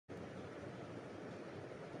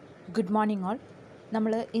Good morning all.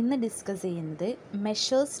 നമ്മൾ ഇന്ന് discuss ചെയ്യുന്നത്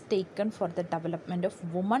measures taken for the development of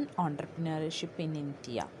woman ഓൺട്രപ്രിനർഷിപ്പ് in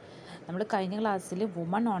India. നമ്മൾ കഴിഞ്ഞ ക്ലാസ്സിൽ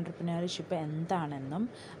വുമൺ ഓൺട്രപ്രിനർഷിപ്പ് എന്താണെന്നും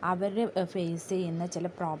അവർ ഫേസ് ചെയ്യുന്ന ചില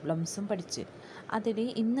പ്രോബ്ലംസും പഠിച്ച്. അതിൽ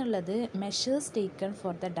ഇന്നുള്ളത് measures taken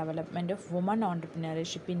for the development of woman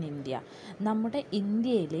ഓൺട്രപ്രിനർഷിപ്പ് in India. നമ്മുടെ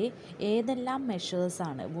ഇന്ത്യയിൽ ഏതെല്ലാം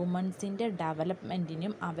മെഷേഴ്സാണ് വുമൺസിൻ്റെ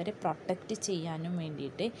ഡെവലപ്മെൻറ്റിനും അവരെ പ്രൊട്ടക്റ്റ് ചെയ്യാനും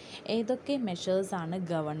വേണ്ടിയിട്ട് ഏതൊക്കെ മെഷേഴ്സാണ്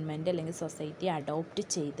ഗവൺമെൻറ് അല്ലെങ്കിൽ സൊസൈറ്റി അഡോപ്റ്റ്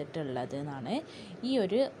ചെയ്തിട്ടുള്ളത് എന്നാണ് ഈ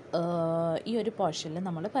ഒരു പോർഷനിൽ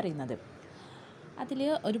നമ്മൾ പറയുന്നത്. അതിൽ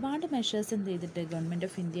ഒരുപാട് മെഷേഴ്സ് എന്ത് ചെയ്തിട്ട് ഗവൺമെൻറ്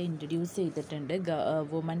ഓഫ് ഇന്ത്യ ഇൻട്രൊഡ്യൂസ് ചെയ്തിട്ടുണ്ട്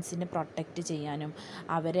വുമൻസിനെ പ്രൊട്ടക്റ്റ് ചെയ്യാനും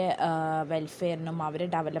അവരെ വെൽഫെയറിനും അവരെ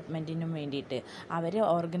ഡെവലപ്മെൻറ്റിനും വേണ്ടിയിട്ട്. അവരെ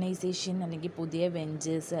ഓർഗനൈസേഷൻ അല്ലെങ്കിൽ പുതിയ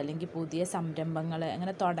വെഞ്ചേഴ്സ് അല്ലെങ്കിൽ പുതിയ സംരംഭങ്ങൾ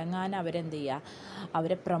അങ്ങനെ തുടങ്ങാൻ അവരെന്ത് ചെയ്യുക,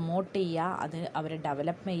 അവരെ പ്രൊമോട്ട് ചെയ്യുക, അവരെ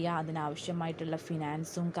ഡെവലപ്പ് ചെയ്യുക, അതിനാവശ്യമായിട്ടുള്ള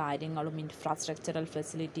ഫിനാൻസും കാര്യങ്ങളും ഇൻഫ്രാസ്ട്രക്ചറൽ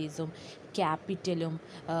ഫെസിലിറ്റീസും ക്യാപിറ്റലും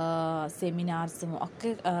സെമിനാർസും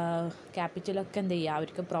ഒക്കെ ക്യാപിറ്റലൊക്കെ എന്ത് ചെയ്യുക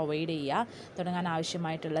അവർക്ക് പ്രൊവൈഡ് ചെയ്യുക. തുടങ്ങാൻ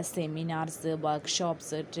ആവശ്യമായിട്ടുള്ള സെമിനാർസ്,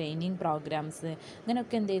 വർക്ക്ഷോപ്സ്, ട്രെയിനിങ് പ്രോഗ്രാംസ്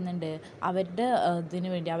ഇങ്ങനെയൊക്കെ എന്ത് ചെയ്യുന്നുണ്ട് അവരുടെ ഇതിനു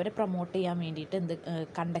വേണ്ടി അവരെ പ്രൊമോട്ട് ചെയ്യാൻ വേണ്ടിയിട്ട്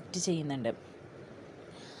കണ്ടക്റ്റ് ചെയ്യുന്നുണ്ട്.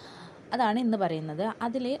 അതാണ് ഇന്ന് പറയുന്നത്.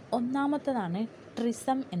 അതിൽ ഒന്നാമത്തതാണ്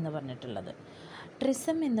ട്രിസം എന്ന് പറഞ്ഞിട്ടുള്ളത്.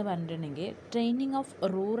 ട്രിസം എന്ന് പറഞ്ഞിട്ടുണ്ടെങ്കിൽ training of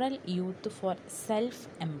rural youth for self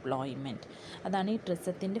employment. അതാണ് ഈ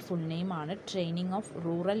ട്രിസത്തിൻ്റെ full നെയിമാണ്, training of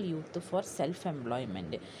rural youth for self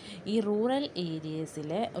employment. ഈ റൂറൽ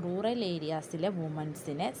ഏരിയാസിലെ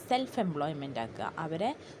വുമൻസിനെ സെൽഫ് എംപ്ലോയ്മെൻ്റ് ആക്കുക,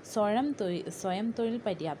 അവരെ സ്വയം തൊഴിൽ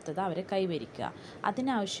പര്യാപ്തത അവരെ കൈവരിക്കുക.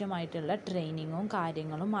 അതിനാവശ്യമായിട്ടുള്ള ട്രെയിനിങ്ങും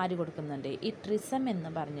കാര്യങ്ങളും ആര് കൊടുക്കുന്നുണ്ട്? ഈ ട്രിസം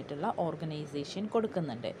എന്ന് പറഞ്ഞിട്ടുള്ള ഓർഗനൈസേഷൻ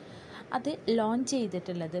കൊടുക്കുന്നുണ്ട്. അത് ലോഞ്ച്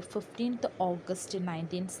ചെയ്തിട്ടുള്ളത് 15th August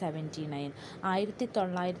 1979,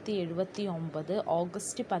 1979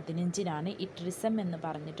 ഓഗസ്റ്റ് 15 ഈ ട്രിസം എന്ന്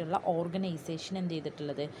പറഞ്ഞിട്ടുള്ള ഓർഗനൈസേഷൻ എന്ത്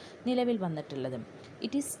ചെയ്തിട്ടുള്ളത് നിലവിൽ വന്നിട്ടുള്ളത്.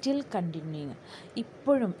 It is still continuing.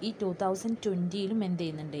 ഇപ്പോഴും ഈ 2020 എന്ത്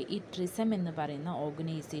ചെയ്യുന്നുണ്ട്, ഈ ട്രിസം എന്ന് പറയുന്ന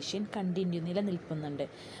ഓർഗനൈസേഷൻ നിലനിൽക്കുന്നുണ്ട്.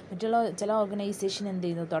 ചില ഓർഗനൈസേഷൻ എന്ത്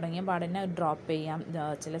ചെയ്യുന്നു, തുടങ്ങിയ പാടന്നെ ഡ്രോപ്പ് ചെയ്യാം,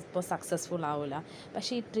 ചിലപ്പോൾ സക്സസ്ഫുൾ ആവില്ല.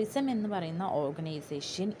 പക്ഷേ ഈ ട്രിസം എന്ന് പറയുന്ന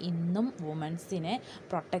ഓർഗനൈസേഷൻ ഇന്നും വുമൻസിനെ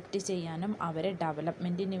പ്രൊട്ടക്റ്റ് ചെയ്യാനും അവരെ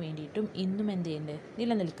ഡെവലപ്മെൻറ്റിന് വേണ്ടിയിട്ടും ഇന്നും എന്ത് ചെയ്യുന്നുണ്ട്,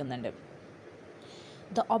 നിലനിൽക്കുന്നുണ്ട്.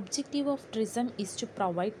 The objective of TRISM is to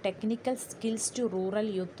provide technical skills to rural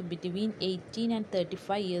youth between 18 and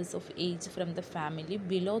 35 years of age from the family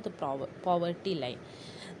below the poverty line.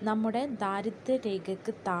 നമ്മുടെ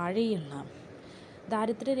ദാരിദ്ര്യരേഖയ്ക്ക്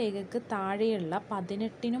താഴെയുള്ള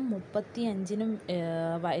 18-നും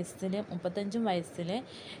 35 വയസ്സിന്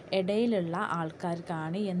ഇടയിലുള്ള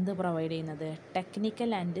ആൾക്കാർക്കാണ് എന്ത് പ്രൊവൈഡ് ചെയ്യുന്നത്,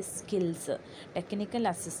 ടെക്നിക്കൽ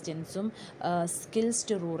അസിസ്റ്റൻസും സ്കിൽസ്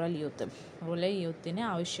ടു റൂറൽ യൂത്തിന്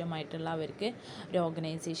ആവശ്യമായിട്ടുള്ള അവർക്ക് ഒരു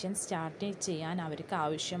ഓർഗനൈസേഷൻ സ്റ്റാർട്ട് ചെയ്യാൻ അവർക്ക്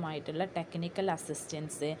ആവശ്യമായിട്ടുള്ള ടെക്നിക്കൽ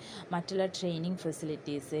അസിസ്റ്റൻസ്, മറ്റുള്ള ട്രെയിനിങ്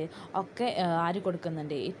ഫെസിലിറ്റീസ് ഒക്കെ ആര്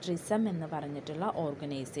കൊടുക്കുന്നുണ്ട്? ഈ ട്രിസം എന്ന് പറഞ്ഞിട്ടുള്ള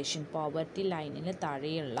ഓർഗനൈസേഷൻ. പോവർട്ടി ലൈനിന്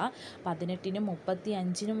താഴെയുള്ള 18-നും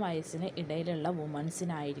 35 വയസ്സിന് ഇടയിലുള്ള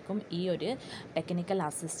വുമൻസിനായിരിക്കും ഈ ഒരു ടെക്നിക്കൽ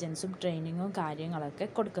അസിസ്റ്റൻസും ട്രെയിനിങ്ങും കാര്യങ്ങളൊക്കെ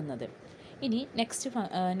കൊടുക്കുന്നത്. ഇനി നെക്സ്റ്റ്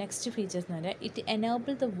ഫീച്ചേഴ്സ് എന്ന് പറഞ്ഞാൽ it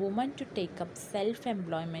enable the woman to take up self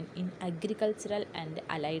employment in agricultural and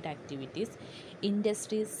allied activities,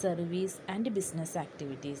 industries, service and business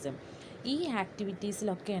activities. ഈ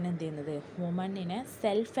ആക്ടിവിറ്റീസിലൊക്കെയാണ് എന്ത് ചെയ്യുന്നത്, വുമണിനെ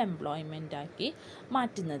സെൽഫ് എംപ്ലോയ്മെൻ്റ് ആക്കി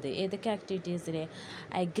മാറ്റുന്നത്. ഏതൊക്കെ ആക്ടിവിറ്റീസിൽ?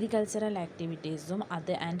 അഗ്രികൾച്ചറൽ ആക്ടിവിറ്റീസും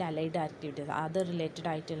ആൻഡ് അലൈഡ് ആക്ടിവിറ്റീസ്, അത് റിലേറ്റഡ്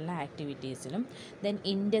ആയിട്ടുള്ള ആക്ടിവിറ്റീസിലും, ദെൻ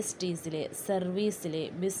ഇൻഡസ്ട്രീസിൽ, സർവീസിൽ,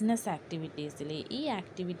 ബിസിനസ് ആക്ടിവിറ്റീസിൽ, ഈ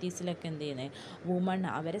ആക്ടിവിറ്റീസിലൊക്കെ എന്ത് ചെയ്യുന്നത് വുമൺ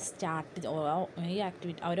അവരെ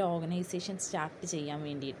അവരെ ഓർഗനൈസേഷൻ സ്റ്റാർട്ട് ചെയ്യാൻ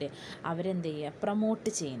വേണ്ടിയിട്ട് അവരെന്ത് ചെയ്യുക, പ്രൊമോട്ട്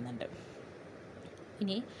ചെയ്യുന്നുണ്ട്.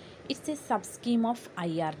 ഇനി it's A sub scheme of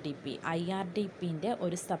IRDPൻ്റെ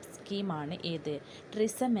ഒരു സബ് സ്കീമാണ് ഏത്,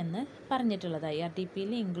 ട്രിസം എന്ന് പറഞ്ഞിട്ടുള്ളത്.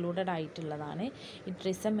 IRDPയിൽ ഇൻക്ലൂഡഡ് ആയിട്ടുള്ളതാണ് ഈ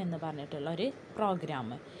ട്രിസം എന്ന് പറഞ്ഞിട്ടുള്ള ഒരു programme.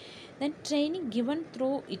 Then training given through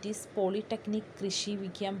it is polytechnic, കൃഷി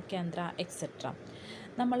വിജ്ഞാൻ കേന്ദ്ര എക്സെട്ര.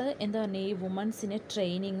 നമ്മൾ എന്താ പറഞ്ഞാൽ ഈ വുമൻസിന്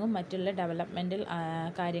ട്രെയിനിങ്ങും മറ്റുള്ള ഡെവലപ്മെൻറ്റൽ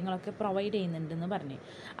കാര്യങ്ങളൊക്കെ പ്രൊവൈഡ് ചെയ്യുന്നുണ്ടെന്ന് പറഞ്ഞ്.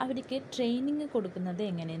 അവർക്ക് ട്രെയിനിങ് കൊടുക്കുന്നത്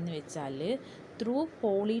എങ്ങനെയെന്ന് വെച്ചാൽ ത്രൂ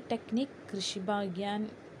പോളിടെക്നിക്, കൃഷി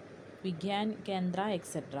വിജ്ഞാൻ കേന്ദ്ര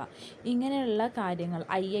എക്സെട്ര ഇങ്ങനെയുള്ള കാര്യങ്ങൾ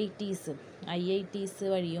IITs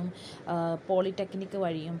വഴിയും പോളിടെക്നിക്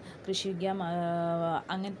വഴിയും കൃഷി വിജ്ഞാൻ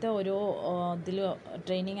അങ്ങനത്തെ ഓരോ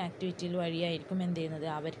ട്രെയിനിങ് ആക്ടിവിറ്റിയിൽ വഴിയായിരിക്കും എന്ത് ചെയ്യുന്നത്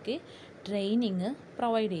അവർക്ക് ട്രെയിനിങ്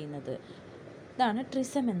പ്രൊവൈഡ് ചെയ്യുന്നത്. ഇതാണ്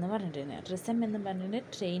ട്രിസം എന്ന് പറഞ്ഞിട്ടുള്ളത്. ട്രിസം എന്ന് പറഞ്ഞിട്ട്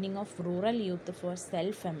training of rural youth for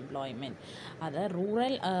self employment. അത്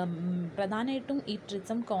പ്രധാനമായിട്ടും ഈ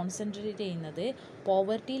ട്രിസം കോൺസെൻട്രേറ്റ് ചെയ്യുന്നത്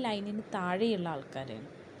പോവർട്ടി ലൈനിന് താഴെയുള്ള ആൾക്കാരാണ്.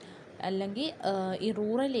 അല്ലെങ്കിൽ ഈ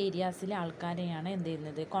റൂറൽ ഏരിയാസിലെ ആൾക്കാരെയാണ് എന്ത്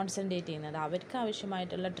ചെയ്യുന്നത്, കോൺസെൻട്രേറ്റ് ചെയ്യുന്നത്. അവർക്ക്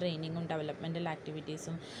ആവശ്യമായിട്ടുള്ള ട്രെയിനിങ്ങും ഡെവലപ്മെൻറ്റൽ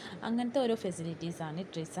ആക്ടിവിറ്റീസും അങ്ങനത്തെ ഓരോ ഫെസിലിറ്റീസാണ്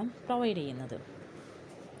ട്രിസം പ്രൊവൈഡ് ചെയ്യുന്നത്.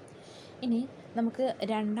 ഇനി നമുക്ക്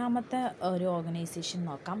രണ്ടാമത്തെ ഒരു ഓർഗനൈസേഷൻ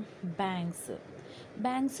നോക്കാം,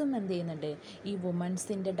 ബാങ്ക്സും എന്ത് ചെയ്യുന്നുണ്ട്, ഈ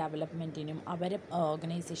വുമൻസിൻ്റെ ഡെവലപ്മെൻറ്റിനും അവരെ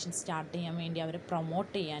ഓർഗനൈസേഷൻ സ്റ്റാർട്ട് ചെയ്യാൻ വേണ്ടി അവരെ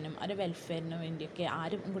പ്രൊമോട്ട് ചെയ്യാനും അവരെ വെൽഫെയറിന് വേണ്ടിയൊക്കെ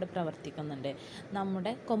ആരും കൂടെ പ്രവർത്തിക്കുന്നുണ്ട്,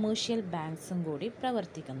 നമ്മുടെ കൊമേഴ്ഷ്യൽ ബാങ്ക്സും കൂടി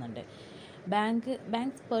പ്രവർത്തിക്കുന്നുണ്ട്.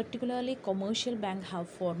 Banks, particularly commercial banks, have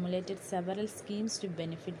formulated several schemes to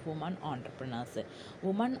benefit women entrepreneurs.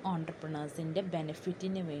 Woman ഓൺടർപ്രണേഴ്സിൻ്റെ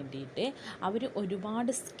ബെനിഫിറ്റിന് വേണ്ടിയിട്ട് അവർ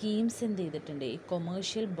ഒരുപാട് സ്കീംസ് എന്ത് ചെയ്തിട്ടുണ്ട്, ഈ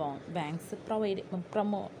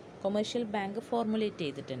കൊമേഴ്ഷ്യൽ ബാങ്ക് ഫോർമുലേറ്റ്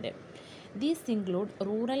ചെയ്തിട്ടുണ്ട്. These include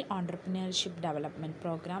rural entrepreneurship development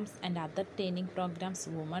programs and other training programs,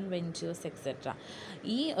 women ventures, etc.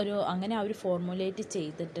 അങ്ങനെ അവർ formulate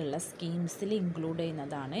ചെയ്തിട്ടുള്ള സ്കീംസിൽ include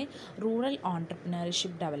ചെയ്യുന്നതാണ് rural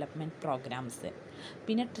entrepreneurship development programmes,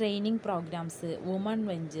 പിന്നെ ട്രെയിനിങ് പ്രോഗ്രാംസ്, വുമൺ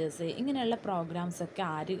വെഞ്ചേഴ്സ്, ഇങ്ങനെയുള്ള പ്രോഗ്രാംസൊക്കെ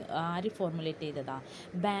ആര് ഫോർമുലേറ്റ് ചെയ്തതാണ്,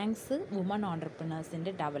 ബാങ്ക്സ് വുമൺ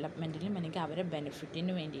ഓൺടർപ്രണേഴ്സിൻ്റെ ഡെവലപ്മെൻറ്റിനും അല്ലെങ്കിൽ അവരുടെ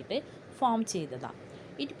ബെനിഫിറ്റിന് വേണ്ടിയിട്ട് ഫോം ചെയ്തതാണ്.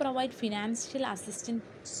 It provides financial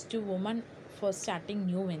assistance to women for starting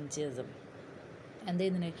new ventures. എന്ത്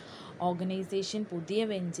ചെയ്യുന്നുണ്ട്, ഓർഗനൈസേഷൻ പുതിയ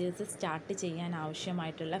വെഞ്ചേഴ്സ് സ്റ്റാർട്ട് ചെയ്യാൻ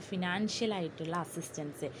ആവശ്യമായിട്ടുള്ള ഫിനാൻഷ്യലായിട്ടുള്ള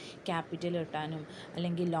അസിസ്റ്റൻസ്, ക്യാപിറ്റൽ കിട്ടാനും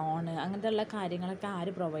അല്ലെങ്കിൽ ലോണ് അങ്ങനത്തെ ഉള്ള കാര്യങ്ങളൊക്കെ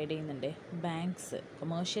ആര് പ്രൊവൈഡ് ചെയ്യുന്നുണ്ട്, banks,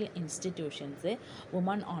 commercial institutions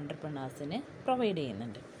woman ഓൺടർപ്രണേഴ്സിന് provide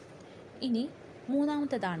ചെയ്യുന്നുണ്ട്. ഇനി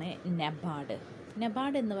മൂന്നാമത്തേതാണ്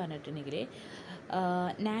നെബാർഡ് എന്ന് പറഞ്ഞിട്ടുണ്ടെങ്കിൽ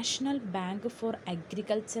national bank for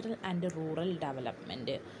agricultural and rural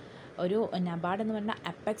development. NABARD എന്ന് പറഞ്ഞാൽ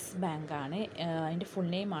അപ്പെക്സ് ബാങ്കാണ്, അതിൻ്റെ full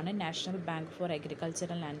നെയിമാണ് national bank for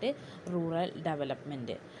agricultural and rural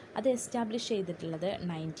development. അത് എസ്റ്റാബ്ലിഷ് ചെയ്തിട്ടുള്ളത്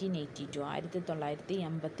 1982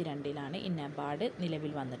 ഈ നബാർഡ്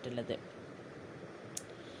നിലവിൽ വന്നിട്ടുള്ളത്.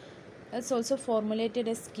 It's also formulated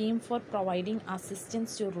a scheme for providing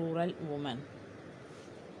assistance to rural women.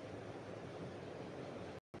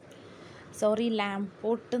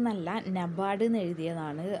 ലാംപോർട്ട് എന്നല്ല, നബാർഡ് എന്ന്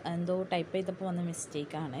എഴുതിയതാണ്, എന്തോ ടൈപ്പ് ചെയ്തപ്പോൾ വന്ന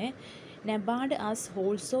മിസ്റ്റേക്കാണ്. NABARD as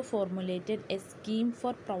also formulated A scheme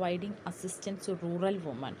for providing assistance to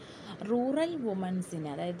rural വുമൻസിനെ,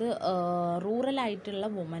 അതായത് റൂറലായിട്ടുള്ള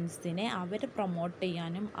വുമൻസിനെ അവരെ പ്രൊമോട്ട്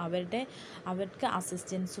ചെയ്യാനും അവർക്ക്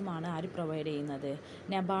അസിസ്റ്റൻസുമാണ് ആര് പ്രൊവൈഡ് ചെയ്യുന്നത്,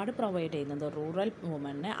 നബാർഡ് പ്രൊവൈഡ് ചെയ്യുന്നത്. റൂറൽ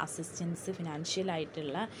വുമന് അസിസ്റ്റൻസ്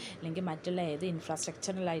ഫിനാൻഷ്യലായിട്ടുള്ള അല്ലെങ്കിൽ മറ്റുള്ള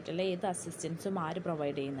ഇൻഫ്രാസ്ട്രക്ചറലായിട്ടുള്ള ഏത് അസിസ്റ്റൻസും ആര്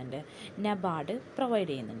പ്രൊവൈഡ് ചെയ്യുന്നുണ്ട്, നബാർഡ് പ്രൊവൈഡ്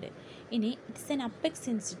ചെയ്യുന്നുണ്ട്. ഇനി it's an apex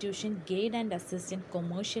institution guide and assistant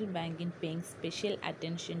commercial bank in paying special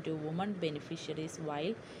attention to woman beneficiaries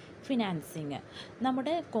while financing.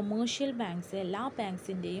 നമ്മുടെ കൊമേഴ്ഷ്യൽ ബാങ്ക്സ്, എല്ലാ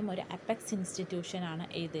ബാങ്ക്സിൻ്റെയും ഒരു അപ്പെക്സ് ഇൻസ്റ്റിറ്റ്യൂഷനാണ്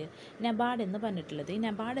നബാർഡ് എന്ന് പറഞ്ഞിട്ടുള്ളത്. ഈ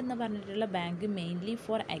നബാർഡ് എന്ന് പറഞ്ഞിട്ടുള്ള bank mainly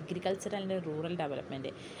for agricultural and rural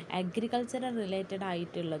development, agricultural related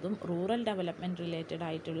ആയിട്ടുള്ളതും rural development related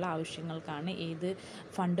ആയിട്ടുള്ള ആവശ്യങ്ങൾക്കാണ്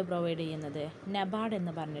ഫണ്ട് പ്രൊവൈഡ് ചെയ്യുന്നത്, നബാർഡ്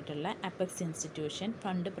എന്ന് പറഞ്ഞിട്ടുള്ള അപ്പെക്സ് ഇൻസ്റ്റിറ്റ്യൂഷൻ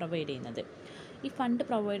ഫണ്ട് പ്രൊവൈഡ് ചെയ്യുന്നത്. ഈ ഫണ്ട്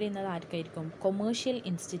പ്രൊവൈഡ് ചെയ്യുന്നത് ആർക്കായിരിക്കും, കൊമേഴ്ഷ്യൽ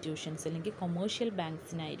ഇൻസ്റ്റിറ്റ്യൂഷൻസ് അല്ലെങ്കിൽ കൊമേഴ്ഷ്യൽ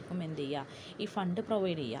ബാങ്ക്സിനായിരിക്കും എന്ത് ചെയ്യുക, ഈ ഫണ്ട്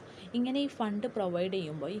പ്രൊവൈഡ് ചെയ്യുക. ഇങ്ങനെ ഈ ഫണ്ട് പ്രൊവൈഡ്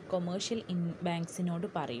ചെയ്യുമ്പോൾ ഈ കൊമേഴ്ഷ്യൽ ബാങ്ക്സിനോട്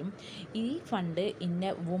പറയും, ഈ ഫണ്ട് ഇന്ന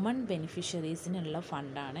വുമൺ ബെനിഫിഷ്യറീസിനുള്ള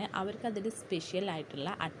ഫണ്ടാണ്, അവർക്കതിൽ സ്പെഷ്യൽ ആയിട്ടുള്ള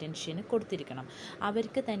അറ്റൻഷൻ കൊടുത്തിരിക്കണം,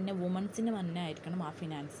 അവർക്ക് തന്നെ വുമൻസിന് തന്നെ ആയിരിക്കണം ആ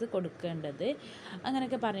ഫിനാൻസ് കൊടുക്കേണ്ടത്.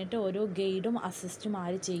 അങ്ങനെയൊക്കെ പറഞ്ഞിട്ട് ഓരോ ഗൈഡും അസിസ്റ്റും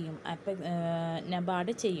ആര് ചെയ്യും,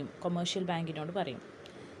 നബാർഡ് ചെയ്യും, കൊമേഴ്ഷ്യൽ ബാങ്കിനോട് പറയും.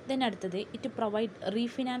 ദെൻ അടുത്തത്, it provide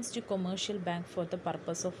refinance to commercial bank for the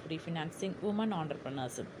purpose of refinancing woman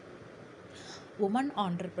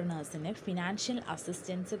ഓൺടർപ്രണേഴ്സിന് financial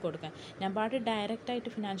assistance കൊടുക്കാൻ നബാർഡ് ഡയറക്റ്റായിട്ട്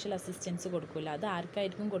ഫിനാൻഷ്യൽ അസിസ്റ്റൻസ് കൊടുക്കില്ല. അത്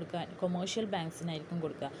ആർക്കായിരിക്കും കൊടുക്കുക, കൊമേഴ്ഷ്യൽ ബാങ്ക്സിനായിരിക്കും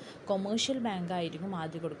കൊടുക്കുക. കൊമേഴ്ഷ്യൽ ബാങ്ക് ആയിരിക്കും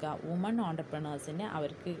ആദ്യം കൊടുക്കുക. വുമൺ ഓൺടർപ്രണേഴ്സിന്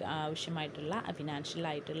അവർക്ക് ആവശ്യമായിട്ടുള്ള ഫിനാൻഷ്യൽ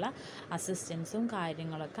ആയിട്ടുള്ള അസിസ്റ്റൻസും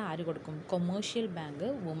കാര്യങ്ങളൊക്കെ ആര് കൊടുക്കും, കൊമേഴ്ഷ്യൽ ബാങ്ക്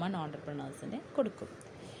വുമൺ ഓൺടർപ്രണേഴ്സിന് കൊടുക്കും.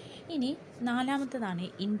 ഇനി നാലാമത്തതാണ്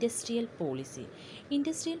industrial policy.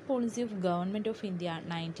 Industrial policy of government of India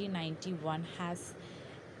 1991 has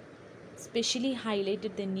specially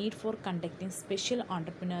highlighted the need for conducting special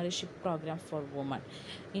entrepreneurship program for women.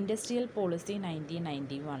 Industrial policy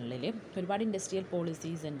 1991 ഒരുപാട് ഇൻഡസ്ട്രിയൽ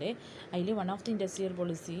പോളിസീസ് ഉണ്ട്. അതിൽ one of the industrial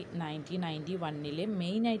policy 1991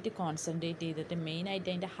 മെയിനായിട്ട് concentrate ചെയ്തിട്ട് മെയിനായിട്ട്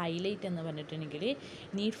അതിൻ്റെ highlight എന്ന് പറഞ്ഞിട്ടുണ്ടെങ്കിൽ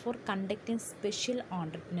need for conducting special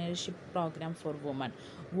entrepreneurship programme four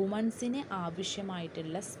വുമൻസിന്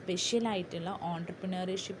ആവശ്യമായിട്ടുള്ള സ്പെഷ്യലായിട്ടുള്ള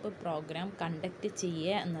ഓൺടർപ്രണർഷിപ്പ് പ്രോഗ്രാം കണ്ടക്ട്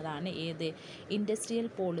ചെയ്യുക എന്നതാണ് ഇൻഡസ്ട്രിയൽ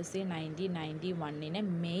പോളിസി 1991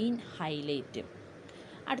 മെയിൻ ഹൈലൈറ്റ്.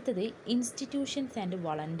 അടുത്തത് ഇൻസ്റ്റിറ്റ്യൂഷൻസ് ആൻഡ്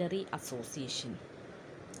വോളണ്ടറി അസോസിയേഷൻ.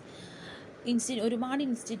 ഒരുപാട്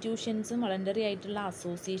ഇൻസ്റ്റിറ്റ്യൂഷൻസും വളണ്ടറി ആയിട്ടുള്ള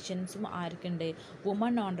അസോസിയേഷൻസും ആർക്കുണ്ട്,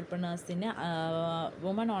 വുമൺ ഓൺടർപ്രണേഴ്സിന്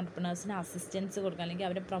അസിസ്റ്റൻസ് കൊടുക്കുക അല്ലെങ്കിൽ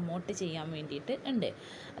അവരെ പ്രൊമോട്ട് ചെയ്യാൻ വേണ്ടിയിട്ട് ഉണ്ട്.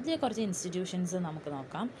 അതിൽ കുറച്ച് ഇൻസ്റ്റിറ്റ്യൂഷൻസ് നമുക്ക്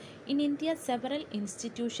നോക്കാം. In India several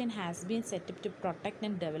institution has been setup to protect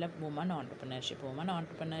and develop woman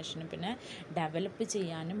entrepreneurship പിന്നെ ഡെവലപ്പ്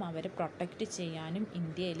ചെയ്യാനും അവരെ പ്രൊട്ടക്റ്റ് ചെയ്യാനും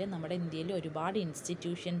നമ്മുടെ ഇന്ത്യയിൽ ഒരുപാട്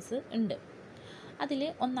ഇൻസ്റ്റിറ്റ്യൂഷൻസ് ഉണ്ട്. അതിൽ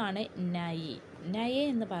ഒന്നാണ് നയെ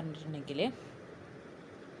എന്ന് പറഞ്ഞിട്ടുണ്ടെങ്കിൽ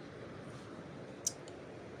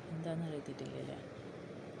എന്താണെന്ന് എഴുതിയിട്ടില്ലല്ലേ.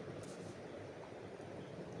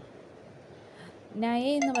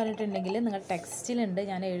 നയെ എന്ന് പറഞ്ഞിട്ടുണ്ടെങ്കിൽ നിങ്ങൾ ടെക്സ്റ്റിലുണ്ട്,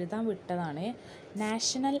 ഞാൻ എഴുതാൻ വിട്ടതാണ്.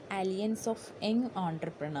 National alliance of young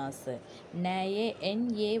entrepreneurs,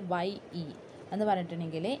 NAYE എന്ന്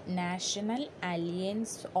പറഞ്ഞിട്ടുണ്ടെങ്കിൽ national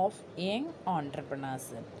alliance of young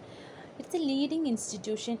entrepreneurs. It's a leading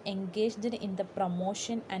institution engaged in the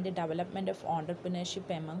promotion and development of entrepreneurship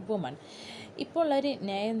among women. ഇപ്പോൾ ഉള്ളൊരു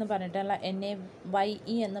എന്ന് പറഞ്ഞിട്ടുള്ള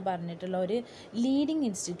NAYE എന്ന് പറഞ്ഞിട്ടുള്ള ഒരു ലീഡിങ്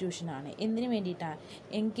ഇൻസ്റ്റിറ്റ്യൂഷനാണ്. എന്തിനു വേണ്ടിയിട്ടാണ്?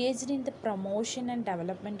 Engaged in the promotion and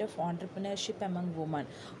development of entrepreneurship among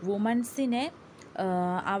വുമൻസിനെ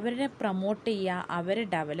അവരെ പ്രൊമോട്ട് ചെയ്യുക, അവരെ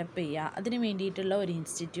ഡെവലപ്പ് ചെയ്യുക, അതിന് വേണ്ടിയിട്ടുള്ള ഒരു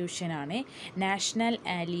ഇൻസ്റ്റിറ്റ്യൂഷനാണ് national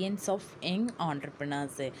alliance of young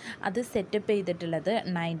entrepreneurs. അത് സെറ്റപ്പ് ചെയ്തിട്ടുള്ളത്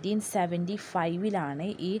 1975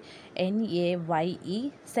 ഈ NAYE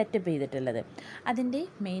സെറ്റപ്പ് ചെയ്തിട്ടുള്ളത്. അതിൻ്റെ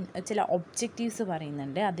മെയിൻ ചില ഒബ്ജക്റ്റീവ്സ്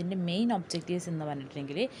പറയുന്നുണ്ട്. അതിൻ്റെ മെയിൻ ഒബ്ജക്റ്റീവ്സ് എന്ന്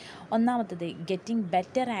പറഞ്ഞിട്ടുണ്ടെങ്കിൽ ഒന്നാമത്തത് getting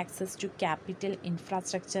better access to capital,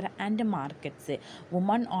 infrastructure and markets.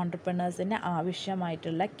 Woman ഓൺടർപ്രണേഴ്സിന്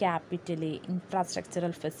ആവശ്യമായിട്ടുള്ള capital,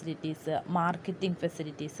 infrastructural facilities, marketing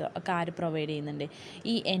facilities ഒക്കെ ആര് പ്രൊവൈഡ് ചെയ്യുന്നുണ്ട്?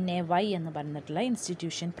 ഈ NAYE എന്ന് പറഞ്ഞിട്ടുള്ള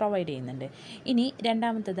ഇൻസ്റ്റിറ്റ്യൂഷൻ പ്രൊവൈഡ് ചെയ്യുന്നുണ്ട്. ഇനി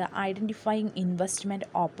രണ്ടാമത്തത് ഐഡൻറ്റിഫൈയിങ് ഇൻവെസ്റ്റ്മെൻറ്റ്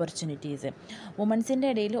ഓപ്പർച്യൂണിറ്റീസ്. വുമൻസിൻ്റെ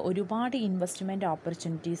ഇടയിൽ ഒരുപാട് ഇൻവെസ്റ്റ്മെൻറ്റ്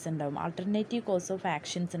ഓപ്പർച്യൂണിറ്റീസ് ഉണ്ടാവും. ആൾട്ടർനേറ്റീവ് കോഴ്സ് ഓഫ്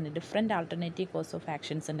ആക്ഷൻസ് ഉണ്ട്, different alternative course of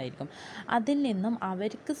actions ഉണ്ടായിരിക്കും. അതിൽ നിന്നും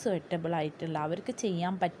അവർക്ക് സ്യൂട്ടബിൾ ആയിട്ടുള്ള, അവർക്ക്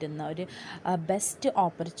ചെയ്യാൻ പറ്റുന്ന ഒരു ബെസ്റ്റ്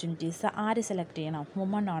ഓപ്പർച്യൂണിറ്റീസ് ആര് സെലക്ട് ചെയ്യണം?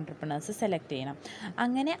 വുമൺ ഓൺടർപ്രണേഴ്സ് സെലക്ട് ചെയ്യണം.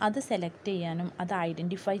 അങ്ങനെ അത് സെലക്ട് ചെയ്യാനും അത്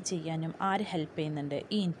ഐഡൻറ്റിഫൈ ചെയ്യാനും ആര് ഹെൽപ്പ് ചെയ്യുന്നുണ്ട്?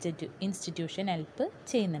 ഈ ഇൻസ്റ്റിറ്റ്യൂഷൻ ഹെൽപ്പ്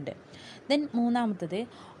ചെയ്യുന്നുണ്ട്. ദെൻ മൂന്നാമത്തത്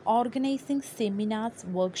organising seminars,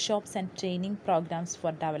 workshops and training programmes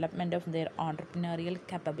for development of their entrepreneurial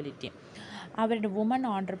capability. അവരുടെ വുമൺ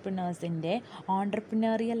ഓൺടർപ്രണേഴ്സിൻ്റെ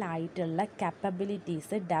ഓൺടർപ്രണറിയൽ ആയിട്ടുള്ള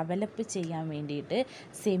കാപ്പബിലിറ്റീസ് ഡെവലപ്പ് ചെയ്യാൻ വേണ്ടിയിട്ട്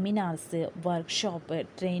സെമിനാർസ്, വർക്ക്ഷോപ്പ്,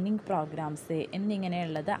 ട്രെയിനിങ് പ്രോഗ്രാംസ്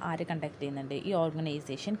എന്നിങ്ങനെയുള്ളത് ആര് കണ്ടക്ട് ചെയ്യുന്നുണ്ട്? ഈ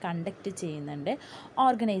ഓർഗനൈസേഷൻ കണ്ടക്ട് ചെയ്യുന്നുണ്ട്,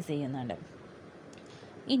 ഓർഗനൈസ് ചെയ്യുന്നുണ്ട്.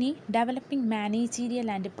 ഇനി developing managerial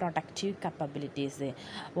and productive കപ്പബിലിറ്റീസ്.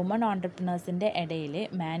 Woman ഓൺടർപ്രണേഴ്സിൻ്റെ ഇടയിൽ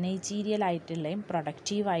മാനേജീരിയൽ ആയിട്ടുള്ളതും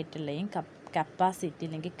പ്രൊഡക്റ്റീവായിട്ടുള്ളതും കപ്പാസിറ്റി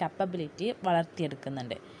അല്ലെങ്കിൽ capability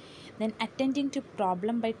വളർത്തിയെടുക്കുന്നുണ്ട്. Then attending to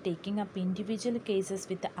problem by taking up individual cases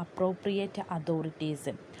with the appropriate authorities.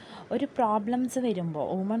 ഒരു പ്രോബ്ലംസ് വരുമ്പോൾ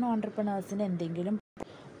വുമൺ ഓൺടർപ്രണേഴ്സിന് എന്തെങ്കിലും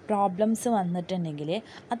പ്രോബ്ലംസ് വന്നിട്ടുണ്ടെങ്കിൽ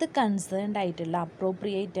അത് കൺസേൺഡ് ആയിട്ടുള്ള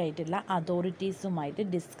അപ്രോപ്രിയേറ്റ് ആയിട്ടുള്ള അതോറിറ്റീസുമായിട്ട്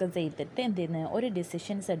ഡിസ്കസ് ചെയ്തിട്ട് എന്ത് ചെയ്യുന്നത്? ഒരു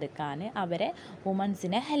ഡിസിഷൻസ് എടുക്കാൻ അവരെ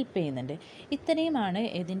വുമൻസിനെ ഹെൽപ്പ് ചെയ്യുന്നുണ്ട്. ഇത്രയുമാണ്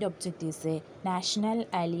ഇതിൻ്റെ objectives. National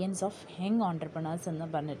alliance of young entrepreneurs എന്ന്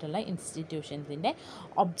പറഞ്ഞിട്ടുള്ള ഇൻസ്റ്റിറ്റ്യൂഷൻസിൻ്റെ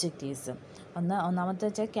ഒബ്ജക്റ്റീവ്സ്. ഒന്നാമത്തെ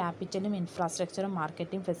വെച്ചാൽ ക്യാപിറ്റലും ഇൻഫ്രാസ്ട്രക്ചറും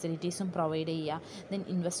മാർക്കറ്റിംഗ് ഫെസിലിറ്റീസും പ്രൊവൈഡ് ചെയ്യുക. ദെൻ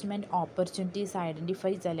ഇൻവെസ്റ്റ്മെൻറ്റ് ഓപ്പർച്യൂണിറ്റീസ്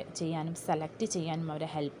ഐഡൻറ്റിഫൈ ചെയ്യാനും സെലക്ട് ചെയ്യാനും അവരെ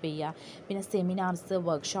ഹെൽപ്പ് ചെയ്യുക. പിന്നെ സെമിനാർസ്,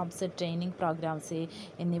 വർക്ക്ഷോപ്സ്, ട്രെയിനിങ് പ്രോഗ്രാംസ്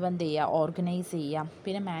എന്നിവ എന്ത് ചെയ്യുക? ഓർഗനൈസ് ചെയ്യുക.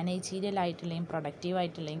 പിന്നെ മാനേജീരിയൽ ആയിട്ടുള്ളതും പ്രൊഡക്റ്റീവ്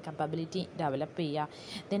ആയിട്ടുള്ളതും കപ്പബിലിറ്റി ഡെവലപ്പ് ചെയ്യുക.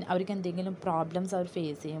 ദെൻ അവർക്ക് എന്തെങ്കിലും പ്രോബ്ലംസ് അവർ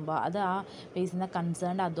ഫേസ് ചെയ്യുമ്പോൾ അത് ആ ഫേസ് ചെയ്യുന്ന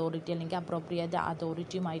കൺസേൺഡ് അതോറിറ്റി അല്ലെങ്കിൽ അപ്രോപ്രിയേറ്റ്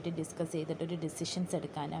അതോറിറ്റിയുമായിട്ട് ഡിസ്കസ് ചെയ്തിട്ട് ഒരു ഡിസിഷൻസ്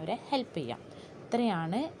എടുക്കാൻ അവരെ ഹെൽപ്പ് ചെയ്യാം.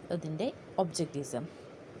 ഇത്രയാണ് ഇതിൻ്റെ ഒബ്ജക്റ്റീവ്സ്.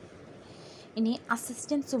 ഇനി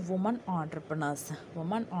അസിസ്റ്റൻസ് വുമൺ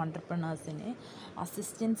ഓൺടർപ്രണേഴ്സിന്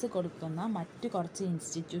അസിസ്റ്റൻസ് കൊടുക്കുന്ന മറ്റ് കുറച്ച്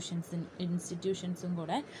ഇൻസ്റ്റിറ്റ്യൂഷൻസും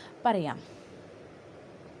കൂടെ പറയാം.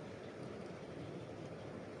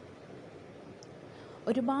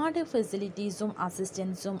 ഒരുപാട് ഫെസിലിറ്റീസും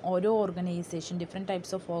അസിസ്റ്റൻസും ഓരോ organisation, different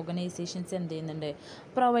types of organisations എന്ത് ചെയ്യുന്നുണ്ട്?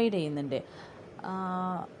 പ്രൊവൈഡ് ചെയ്യുന്നുണ്ട്.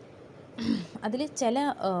 അതിൽ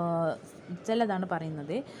ചിലതാണ്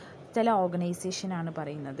പറയുന്നത്, ചില ഓർഗനൈസേഷനാണ്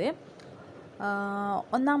പറയുന്നത്.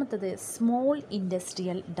 ഒന്നാമത്തത് സ്മോൾ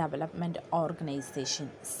ഇൻഡസ്ട്രിയൽ ഡെവലപ്മെൻറ്റ് ഓർഗനൈസേഷൻ,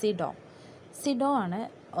 സിഡോ ആണ്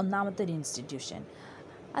ഒന്നാമത്തെ ഒരു ഇൻസ്റ്റിറ്റ്യൂഷൻ.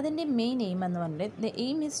 അതിൻ്റെ മെയിൻ എയിം എന്ന് പറഞ്ഞിട്ട് the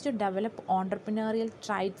aim is to develop entrepreneurial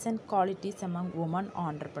traits and qualities among woman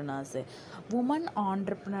entrepreneurs. Woman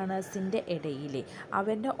ഓൺടർപ്രണേഴ്സിൻ്റെ ഇടയിൽ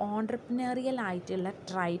അവരുടെ ഓൺടർപ്രണറിയൽ ആയിട്ടുള്ള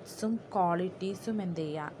ട്രൈറ്റ്സും ക്വാളിറ്റീസും എന്ത്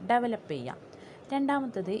ചെയ്യുക? ഡെവലപ്പ് ചെയ്യുക.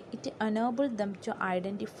 രണ്ടാമത്തത് it enable them to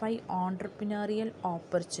identify entrepreneurial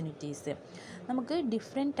opportunities. നമുക്ക്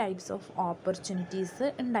ഡിഫറെൻറ്റ് ടൈപ്സ് ഓഫ് ഓപ്പർച്യൂണിറ്റീസ്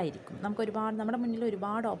ഉണ്ടായിരിക്കും. നമ്മുടെ മുന്നിൽ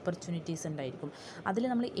ഒരുപാട് ഓപ്പർച്യൂണിറ്റീസ് ഉണ്ടായിരിക്കും. അതിൽ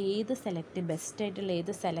നമ്മൾ ഏത് ബെസ്റ്റായിട്ടുള്ള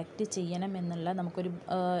ഏത് സെലക്ട് ചെയ്യണം എന്നുള്ള നമുക്കൊരു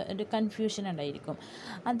ഒരു കൺഫ്യൂഷൻ ഉണ്ടായിരിക്കും.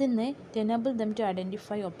 അതിന് enable them to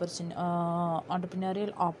identify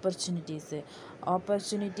entrepreneurial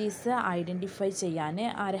opportunities identify ചെയ്യാൻ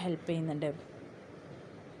ആരെ ഹെൽപ്പ് ചെയ്യുന്നുണ്ട്?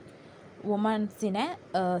 വുമൻസിനെ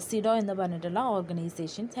സിഡോ എന്ന് പറഞ്ഞിട്ടുള്ള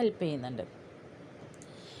ഓർഗനൈസേഷൻസ് ഹെൽപ്പ് ചെയ്യുന്നുണ്ട്.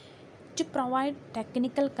 To provide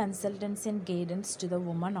technical consultancy and guidance to the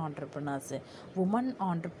women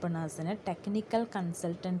entrepreneursന് technical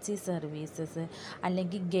consultancy services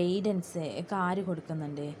അല്ലെങ്കിൽ ഗൈഡൻസ് ഒക്കെ ആര്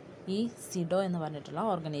കൊടുക്കുന്നുണ്ട്? ഈ സിഡോ എന്ന് പറഞ്ഞിട്ടുള്ള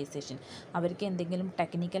ഓർഗനൈസേഷൻ. അവർക്ക് എന്തെങ്കിലും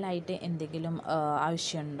ടെക്നിക്കലായിട്ട് എന്തെങ്കിലും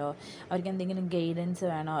ആവശ്യമുണ്ടോ, അവർക്ക് എന്തെങ്കിലും ഗൈഡൻസ്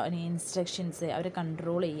വേണോ, ഇൻസ്ട്രക്ഷൻസ്, അവരെ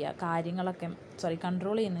കൺട്രോൾ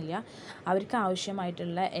ചെയ്യുന്നില്ല, അവർക്ക്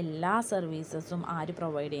ആവശ്യമായിട്ടുള്ള എല്ലാ സർവീസസും ആര്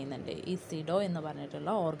പ്രൊവൈഡ് ചെയ്യുന്നുണ്ട്? ഈ സിഡോ എന്ന് പറഞ്ഞിട്ടുള്ള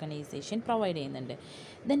ഓർഗനൈസേഷൻ പ്രൊവൈഡ് ചെയ്യുന്നുണ്ട്.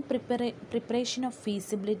 Then preparation of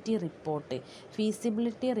feasibility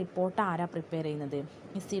report ആരാ പ്രിപ്പയർ ചെയ്യുന്നത്?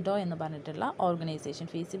 ഈ സിഡോ എന്ന് പറഞ്ഞിട്ടുള്ള ഓർഗനൈസേഷൻ.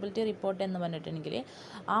 ഫീസിബിലിറ്റി റിപ്പോർട്ട് എന്ന് പറഞ്ഞിട്ടുണ്ടെങ്കിൽ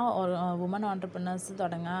ആ വുമൺ ഓൺട്രപ്രണേഴ്സ്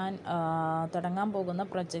തുടങ്ങാൻ പോകുന്ന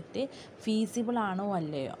പ്രൊജക്റ്റ് ഫീസിബിൾ ആണോ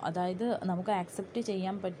അല്ലയോ, അതായത് നമുക്ക് ആക്സെപ്റ്റ്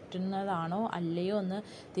ചെയ്യാൻ പറ്റുന്നതാണോ അല്ലയോ എന്ന്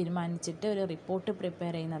തീരുമാനിച്ചിട്ട് ഒരു റിപ്പോർട്ട്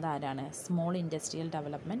പ്രിപ്പയർ ചെയ്യുന്നത് ആരാണ്? Small industrial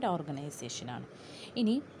development ഓർഗനൈസേഷനാണ്.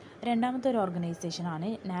 ഇനി രണ്ടാമത്തെ ഒരു ഓർഗനൈസേഷനാണ്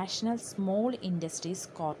national small industries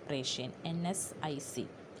corporation, NSIC.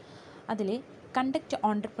 അതിൽ conduct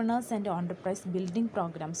entrepreneurs and ഓൺട്രപ്രൈസ് building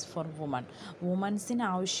programmes four വുമൻസിന്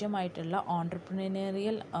ആവശ്യമായിട്ടുള്ള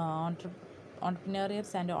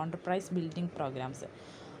ഓൺട്രപ്രണേറിയൽസ് ആൻഡ് ഓൺട്രപ്രൈസ് ബിൽഡിംഗ് പ്രോഗ്രാംസ്,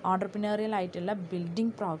 ഓൺട്രപ്രണേറിയൽ ആയിട്ടുള്ള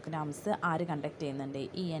ബിൽഡിംഗ് പ്രോഗ്രാംസ് ആര് കണ്ടക്ട് ചെയ്യുന്നുണ്ട്?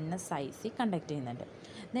 ഈ NSIC കണ്ടക്ട് ചെയ്യുന്നുണ്ട്.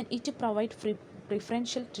 Then it provide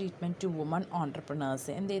preferential treatment to woman entrepreneurs.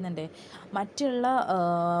 എന്ത് ചെയ്യുന്നുണ്ട്? മറ്റുള്ള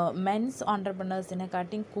മെൻസ്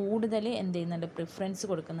ഓൺട്രപ്രണേഴ്സിനെക്കാട്ടിയും കൂടുതൽ എന്ത് ചെയ്യുന്നുണ്ട്? പ്രിഫറൻസ്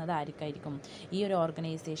കൊടുക്കുന്നത് ആർക്കായിരിക്കും? ഈ ഒരു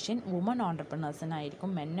ഓർഗനൈസേഷൻ വുമൺ ഓൺട്രപ്രണേഴ്സിനായിരിക്കും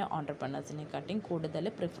മെൻ ഓൺട്രപ്രണേഴ്സിനെക്കാട്ടിയും കൂടുതൽ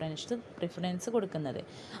പ്രിഫറൻസ് കൊടുക്കുന്നത്.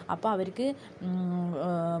 അപ്പോൾ അവർക്ക്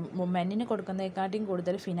മെന്നിന് കൊടുക്കുന്നതിനെക്കാട്ടിയും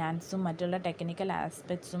കൂടുതൽ ഫിനാൻസും മറ്റുള്ള ടെക്നിക്കൽ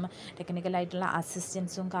ആസ്പെക്ട്സും ടെക്നിക്കലായിട്ടുള്ള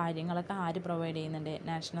അസിസ്റ്റൻസും കാര്യങ്ങളൊക്കെ ആര് പ്രൊവൈഡ് ചെയ്യുന്നുണ്ട്?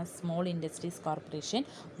 നാഷണൽ സ്മോൾ ഇൻഡസ്ട്രീസ് കോർപ്പറേഷൻ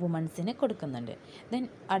വുമൻസിന് കൊടുക്കുന്നുണ്ട്. ദെൻ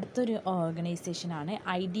അടുത്തൊരു ഓർഗനൈസേഷനാണ്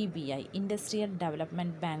IDBI, industrial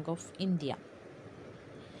development bank of India.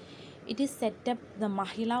 It is set up the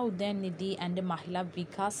Mahila Udyan Nidhi and Mahila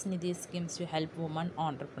Vikas Nidhi schemes to help women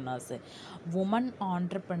entrepreneurs. Woman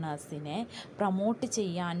ഓൺട്രപ്രണേഴ്സിനെ promote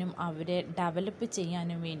ചെയ്യാനും അവരെ develop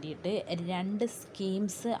ചെയ്യാനും വേണ്ടിയിട്ട് 2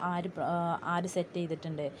 schemes ആര് set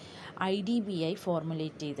ചെയ്തിട്ടുണ്ട്? IDBI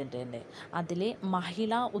formulate ചെയ്തിട്ടുണ്ട്. അതിൽ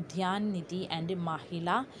മഹിള ഉദ്യാൻ നിധി and മഹിള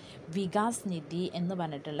വികാസ് നിധി എന്ന്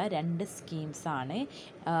പറഞ്ഞിട്ടുള്ള 2 സ്കീംസാണ്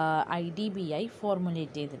IDBI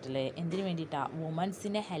ഫോർമുലേറ്റ് ചെയ്തിട്ടുള്ളത്. എന്തിനു വേണ്ടിയിട്ടാണ്?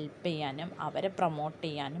 വുമൻസിനെ ഹെൽപ്പ് ചെയ്യാനും അവരെ പ്രൊമോട്ട്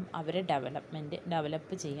ചെയ്യാനും അവരെ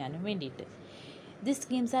ഡെവലപ്പ് ചെയ്യാനും വേണ്ടിയിട്ട്. This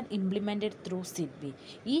schemes R implemented through SIDBI.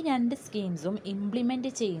 ഈ 2 സ്കീംസും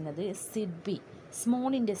ഇംപ്ലിമെൻറ്റ് ചെയ്യുന്നത് SIDBI,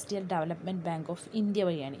 small industrial development bank of India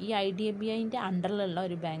വഴിയാണ്. ഈ IDBIൻ്റെ അണ്ടറിലുള്ള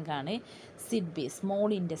ഒരു ബാങ്കാണ് SIDBI, small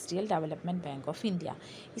industrial development bank of India.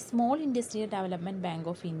 ഈ small industrial development bank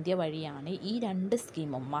of India വഴിയാണ് ഈ 2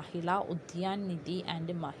 സ്കീമും മഹിള ഉദ്യാൻ നിധി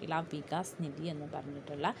ആൻഡ് മഹിള വികാസ് നിധി എന്ന്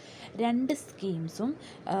പറഞ്ഞിട്ടുള്ള 2 സ്കീംസും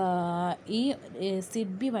ഈ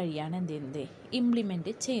സിഡ്ബി വഴിയാണ് എന്ത് ചെയ്യുന്നത്?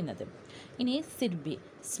 ഇംപ്ലിമെൻറ്റ് ചെയ്യുന്നത്. ഇനി SIDBI,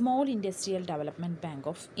 small industrial development bank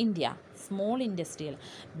of India. Small industrial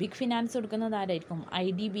big finance കൊടുക്കുന്നത് ആരായിരിക്കും?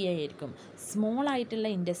 IDBI ആയിരിക്കും. സ്മോൾ ആയിട്ടുള്ള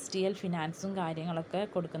ഇൻഡസ്ട്രിയൽ ഫിനാൻസും കാര്യങ്ങളൊക്കെ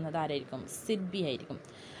കൊടുക്കുന്നത് ആരായിരിക്കും? സിഡ്ബി ആയിരിക്കും.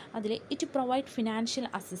 അതിൽ it provide financial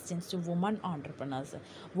assistance to woman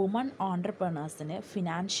ഓൺട്രപ്രണേഴ്സിന്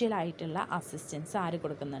financial ആയിട്ടുള്ള അസിസ്റ്റൻസ് ആര്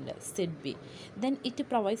കൊടുക്കുന്നുണ്ട്? SIDBI. Then it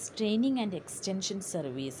provides training and extension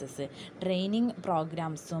services, training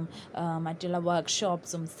പ്രോഗ്രാംസും മറ്റുള്ള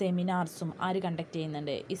വർക്ക്ഷോപ്സും സെമിനാർസും ആര് കണ്ടക്ട്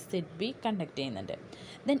ചെയ്യുന്നുണ്ട്? ഈ സിഡ്ബി കണ്ടക്ട് ചെയ്യുന്നുണ്ട്.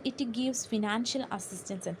 Then it gives financial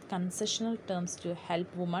assistance and concessional terms to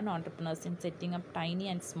help woman entrepreneurs in setting up tiny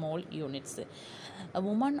and small units.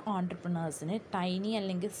 Woman ഓൺട്രപ്രണേഴ്സിന് tiny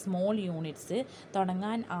അല്ലെങ്കിൽ small units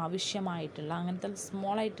തുടങ്ങാൻ ആവശ്യമായിട്ടുള്ള അങ്ങനത്തെ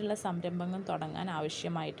small ആയിട്ടുള്ള സംരംഭങ്ങൾ തുടങ്ങാൻ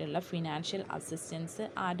ആവശ്യമായിട്ടുള്ള ഫിനാൻഷ്യൽ അസിസ്റ്റൻസ്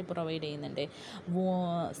ആര് പ്രൊവൈഡ് ചെയ്യുന്നുണ്ട്?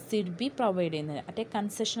 സിഡ്ബി പ്രൊവൈഡ് ചെയ്യുന്നത്. അറ്റ്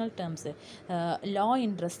കൺസെഷണൽ ടേംസ്, ലോ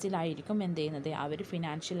ഇൻട്രസ്റ്റിലായിരിക്കും എന്ത് ചെയ്യുന്നത്? അവർ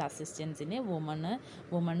ഫിനാൻഷ്യൽ അസിസ്റ്റൻസിന്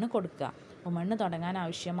വുമണ് കൊടുക്കുക. വുമണ് തുടങ്ങാൻ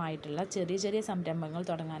ആവശ്യമായിട്ടുള്ള ചെറിയ സംരംഭങ്ങൾ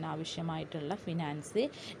തുടങ്ങാൻ ആവശ്യമായിട്ടുള്ള ഫിനാൻസ്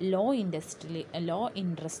ലോ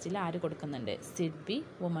ഇൻട്രസ്റ്റിൽ ആര് കൊടുക്കുന്നുണ്ട്? സിഡ്ബി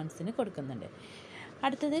വുമൻസിന് കൊടുക്കുന്നുണ്ട്.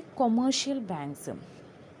 അടുത്തത് കൊമേഴ്ഷ്യൽ ബാങ്ക്സ്.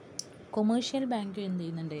 കൊമേഴ്ഷ്യൽ ബാങ്ക് എന്ത്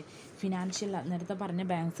ചെയ്യുന്നുണ്ട്? നേരത്തെ പറഞ്ഞ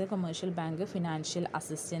banks, commercial bank financial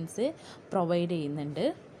assistance provide ചെയ്യുന്നുണ്ട്.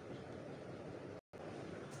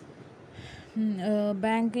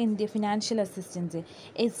 ബാങ്ക് ഇന്ത്യ ഫിനാൻഷ്യൽ അസിസ്റ്റൻസ്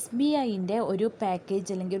SBIൻ്റെ ഒരു പാക്കേജ്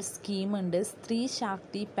അല്ലെങ്കിൽ ഒരു സ്കീമുണ്ട്, സ്ത്രീ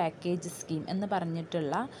ശാക്തി പാക്കേജ് സ്കീം എന്ന്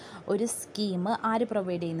പറഞ്ഞിട്ടുള്ള ഒരു സ്കീം ആര്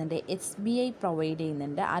പ്രൊവൈഡ് ചെയ്യുന്നുണ്ട്? SBI പ്രൊവൈഡ്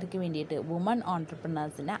ചെയ്യുന്നുണ്ട്. ആർക്ക് വേണ്ടിയിട്ട്? വുമൺ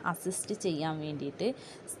ഓൺട്രപ്രണേഴ്സിനെ അസിസ്റ്റ് ചെയ്യാൻ വേണ്ടിയിട്ട്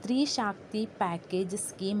സ്ത്രീ ശാക്തി പാക്കേജ്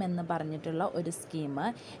സ്കീം എന്ന് പറഞ്ഞിട്ടുള്ള ഒരു സ്കീം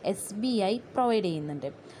SBI പ്രൊവൈഡ്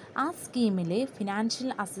ചെയ്യുന്നുണ്ട്. ആ സ്കീമിൽ ഫിനാൻഷ്യൽ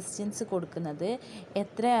അസിസ്റ്റൻസ് കൊടുക്കുന്നത്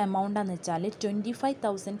എത്ര എമൗണ്ടാണെന്ന് വെച്ചാൽ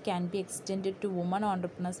 25,000 can be extend to woman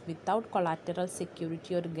entrepreneurs without collateral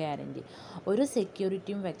security ഒരു ഗ്യാരണ്ടി. ഒരു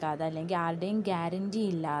സെക്യൂരിറ്റിയും വെക്കാതെ അല്ലെങ്കിൽ ആരുടെയും ഗ്യാരണ്ടി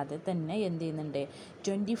ഇല്ലാതെ തന്നെ എന്ത് ചെയ്യുന്നുണ്ട്?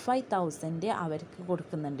 25,000 അവർക്ക്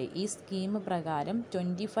കൊടുക്കുന്നുണ്ട്. ഈ സ്കീം പ്രകാരം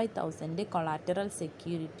 25,000 കൊളാറ്ററൽ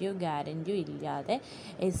സെക്യൂരിറ്റിയോ ഗ്യാരണ്ടിയോ ഇല്ലാതെ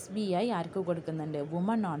SBI ആർക്ക് കൊടുക്കുന്നുണ്ട്?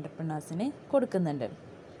 വുമൺ ഓൺട്രപ്രണേഴ്സിന് കൊടുക്കുന്നുണ്ട്.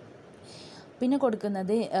 പിന്നെ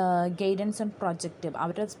കൊടുക്കുന്നത് ഗൈഡൻസ് ഓൺ പ്രൊജക്റ്റ്.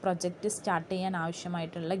 അവരുടെ പ്രൊജക്റ്റ് സ്റ്റാർട്ട് ചെയ്യാൻ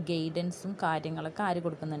ആവശ്യമായിട്ടുള്ള ഗൈഡൻസും കാര്യങ്ങളൊക്കെ ആര്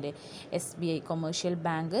കൊടുക്കുന്നുണ്ട്? SBI കൊമേഴ്ഷ്യൽ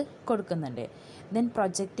ബാങ്ക് കൊടുക്കുന്നുണ്ട്. ദെൻ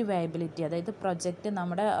പ്രൊജക്റ്റ് വയബിലിറ്റി, അതായത് പ്രൊജക്റ്റ്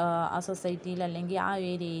നമ്മുടെ ആ സൊസൈറ്റിയിൽ അല്ലെങ്കിൽ ആ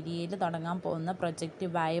ഒരു ഏരിയയിൽ തുടങ്ങാൻ പോകുന്ന പ്രൊജക്റ്റ്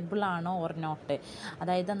വയബിൾ ആണോ ഓർ നോട്ട്,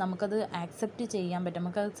 അതായത് നമുക്കത് ആക്സെപ്റ്റ് ചെയ്യാൻ പറ്റും,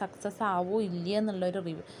 നമുക്കത് സക്സസ് ആവോ ഇല്ല എന്നുള്ളൊരു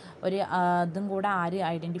ഇതും കൂടെ ആര്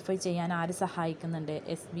ഐഡൻറ്റിഫൈ ചെയ്യാൻ ആര് സഹായിക്കുന്നുണ്ട്?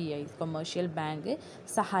 SBI കൊമേഴ്ഷ്യൽ ബാങ്ക്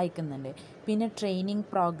സഹായിക്കുന്നുണ്ട്. പിന്നെ ട്രെയിനിങ്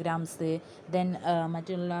പ്രോഗ്രാംസ്, ദെൻ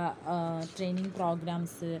മറ്റുള്ള ട്രെയിനിങ്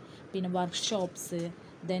പ്രോഗ്രാംസ്, പിന്നെ വർക്ക്ഷോപ്സ്,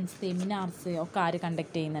 ദെൻ സെമിനാർസ് ഒക്കെ ആര്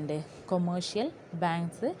കണ്ടക്ട് ചെയ്യുന്നുണ്ട്? കൊമേഴ്ഷ്യൽ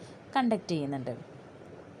ബാങ്ക്സ് കണ്ടക്ട് ചെയ്യുന്നുണ്ട്.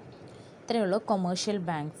 ഇത്രയേ ഉള്ളൂ കൊമേഴ്ഷ്യൽ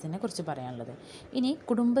ബാങ്ക്സിനെ കുറിച്ച് പറയാനുള്ളത്. ഇനി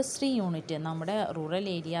കുടുംബശ്രീ യൂണിറ്റ് നമ്മുടെ റൂറൽ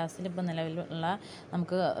ഏരിയാസിൽ ഇപ്പോൾ നിലവിലുള്ള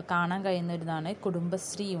നമുക്ക് കാണാൻ കഴിയുന്ന ഒരിതാണ്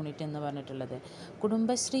കുടുംബശ്രീ യൂണിറ്റ് എന്ന് പറഞ്ഞിട്ടുള്ളത്.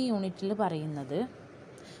 കുടുംബശ്രീ യൂണിറ്റിൽ പറയുന്നത്,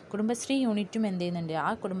 കുടുംബശ്രീ യൂണിറ്റും എന്ത് ചെയ്യുന്നുണ്ട്? ആ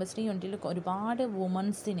കുടുംബശ്രീ യൂണിറ്റിൽ ഒരുപാട്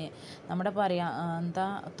വുമൻസിന് നമ്മുടെ എന്താ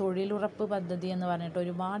തൊഴിലുറപ്പ് പദ്ധതി എന്ന് പറഞ്ഞിട്ട്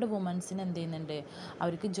ഒരുപാട് വുമൻസിന് എന്ത് ചെയ്യുന്നുണ്ട്?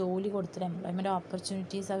 അവർക്ക് ജോലി കൊടുത്തിട്ട് എംപ്ലോയ്മെൻറ്റ്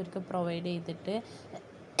ഓപ്പർച്യൂണിറ്റീസ് അവർക്ക് പ്രൊവൈഡ് ചെയ്തിട്ട്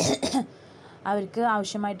അവർക്ക്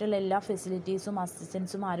ആവശ്യമായിട്ടുള്ള എല്ലാ ഫെസിലിറ്റീസും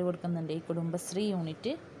അസിസ്റ്റൻസും ആര് കൊടുക്കുന്നുണ്ട്? ഈ കുടുംബശ്രീ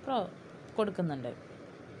യൂണിറ്റ് കൊടുക്കുന്നുണ്ട്.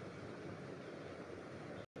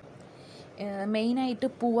 മെയിനായിട്ട്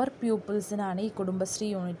പുവർ പീപ്പിൾസിനാണ് ഈ കുടുംബശ്രീ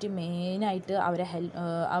യൂണിറ്റ് മെയിനായിട്ട്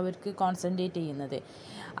അവർക്ക് കോൺസെൻട്രേറ്റ് ചെയ്യുന്നത്.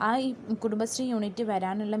 ആ ഈ കുടുംബശ്രീ യൂണിറ്റ്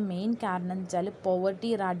വരാനുള്ള മെയിൻ കാരണം എന്ന് വെച്ചാൽ poverty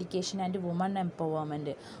eradication and woman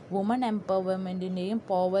empowerment. Woman എംപവർമെൻറ്റിൻ്റെയും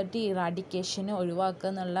poverty ഇറാഡിക്കേഷന് ഒഴിവാക്കുക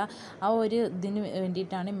എന്നുള്ള ആ ഒരു ഇതിന്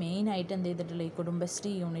വേണ്ടിയിട്ടാണ് മെയിനായിട്ട് എന്ത് ചെയ്തിട്ടുള്ളത്? ഈ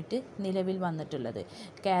കുടുംബശ്രീ യൂണിറ്റ് നിലവിൽ വന്നിട്ടുള്ളത്,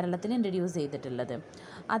 കേരളത്തിൽ ഇൻട്രൊഡ്യൂസ് ചെയ്തിട്ടുള്ളത്.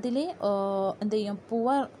 അതിൽ എന്ത് ചെയ്യും?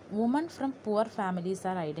 Woman from poor families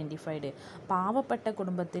R identified. പാവപ്പെട്ട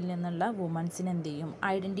കുടുംബത്തിൽ നിന്നുള്ള വുമൻസിനെ എന്ത് ചെയ്യും?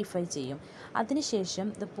 ഐഡൻറ്റിഫൈ ചെയ്യും. അതിനുശേഷം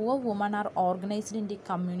the poor woman are organised in the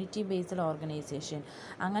community based organisation.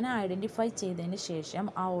 അങ്ങനെ ഐഡൻറ്റിഫൈ ചെയ്തതിന് ശേഷം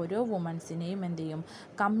ആ ഓരോ വുമൻസിനെയും എന്ത് ചെയ്യും?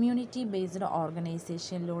 കമ്മ്യൂണിറ്റി ബേസ്ഡ്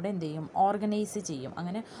ഓർഗനൈസേഷനിലൂടെ എന്ത് ചെയ്യും? ഓർഗനൈസ് ചെയ്യും.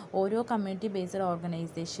 അങ്ങനെ ഓരോ കമ്മ്യൂണിറ്റി ബേസ്ഡ്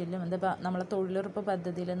ഓർഗനൈസേഷനിലും എന്താ നമ്മളെ തൊഴിലുറപ്പ്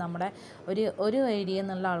പദ്ധതിയിൽ നമ്മുടെ ഒരു ഏരിയയിൽ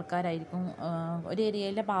നിന്നുള്ള ആൾക്കാരായിരിക്കും, ഒരു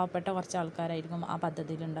ഏരിയയിലെ പാവപ്പെട്ട കുറച്ച് ആൾക്കാരായിരിക്കും ആ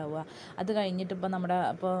പദ്ധതിയിൽ ഉണ്ടാവുക. അത് കഴിഞ്ഞിട്ട് ഇപ്പോൾ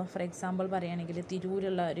ഇപ്പോൾ ഫോർ എക്സാമ്പിൾ പറയുകയാണെങ്കിൽ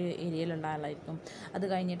തിരൂരുള്ള ഒരു ഏരിയയിലുള്ള ആളായിരിക്കും, അത്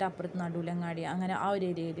കഴിഞ്ഞിട്ട് അപ്പുറത്ത് നടുലങ്ങാടി, അങ്ങനെ ആ ഒരു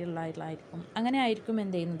ഏരിയയിലുള്ള ആളായിരിക്കും. അങ്ങനെ ആയിരിക്കും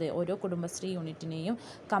എന്ത് ചെയ്യുന്നത്? ഓരോ കുടുംബശ്രീ യൂണിറ്റിനെയും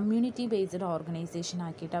കമ്മ്യൂണിറ്റി ബേസ്ഡ് ഓർഗനൈസേഷൻ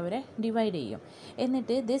ആക്കിയിട്ട് അവരെ ഡിവൈഡ് ചെയ്യും.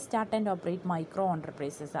 എന്നിട്ട് ദേ സ്റ്റാർട്ട് ആൻഡ് ഓപ്പറേറ്റ് മൈക്രോ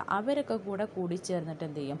ഓൺടർപ്രൈസസ്. അവരൊക്കെ കൂടി ചേർന്നിട്ട്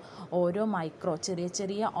എന്ത് ചെയ്യും? ഓരോ ചെറിയ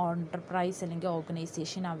ചെറിയ ഓൺടർപ്രൈസ് അല്ലെങ്കിൽ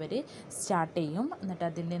ഓർഗനൈസേഷൻ അവർ സ്റ്റാർട്ട് ചെയ്യും. എന്നിട്ട്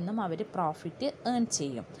അതിൽ നിന്നും അവർ പ്രോഫിറ്റ് ഏൺ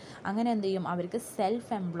ചെയ്യും. അങ്ങനെ എന്ത് ചെയ്യും? അവർക്ക്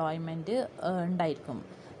സെൽഫ് എംപ്ലോയ്മെൻറ്റ് ഉണ്ടായിരിക്കും,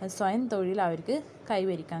 സ്വയം തൊഴിൽ അവർക്ക്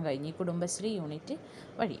കൈവരിക്കാൻ കഴിഞ്ഞു ഈ കുടുംബശ്രീ യൂണിറ്റ്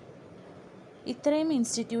വഴി. ഇത്രയും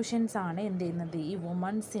ഇൻസ്റ്റിറ്റ്യൂഷൻസാണ് എന്ത് ചെയ്യുന്നത്? ഈ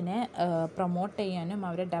വുമൻസിനെ പ്രൊമോട്ട് ചെയ്യാനും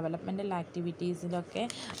അവരുടെ ഡെവലപ്മെൻറ്റൽ ആക്ടിവിറ്റീസിലൊക്കെ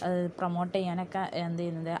പ്രൊമോട്ട് ചെയ്യാനൊക്കെ എന്ത്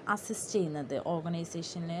ചെയ്യുന്നത്? അസിസ്റ്റ് ചെയ്യുന്നത്.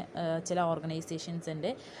 ഓർഗനൈസേഷന് ചില ഓർഗനൈസേഷൻസ് ഉണ്ട്.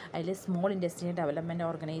 അതിൽ small industry development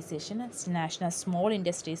organisation, national small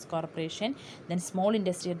industries corporation, then small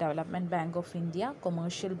industry development bank of India,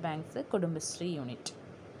 commercial banks, Kudumbashree unit.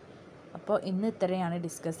 അപ്പോൾ ഇന്ന് ഇത്രയാണ്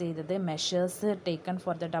ഡിസ്കസ് ചെയ്തത്. Measures taken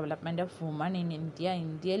for the development of woman in India.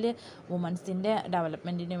 ഇന്ത്യയിൽ വുമൻസിൻ്റെ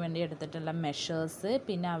ഡെവലപ്മെൻറ്റിന് വേണ്ടി എടുത്തിട്ടുള്ള മെഷേഴ്സ്,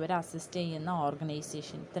 പിന്നെ അവരെ അസിസ്റ്റ് ചെയ്യുന്ന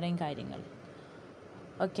ഓർഗനൈസേഷൻ, ഇത്രയും കാര്യങ്ങൾ.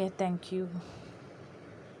 Okay, thank you.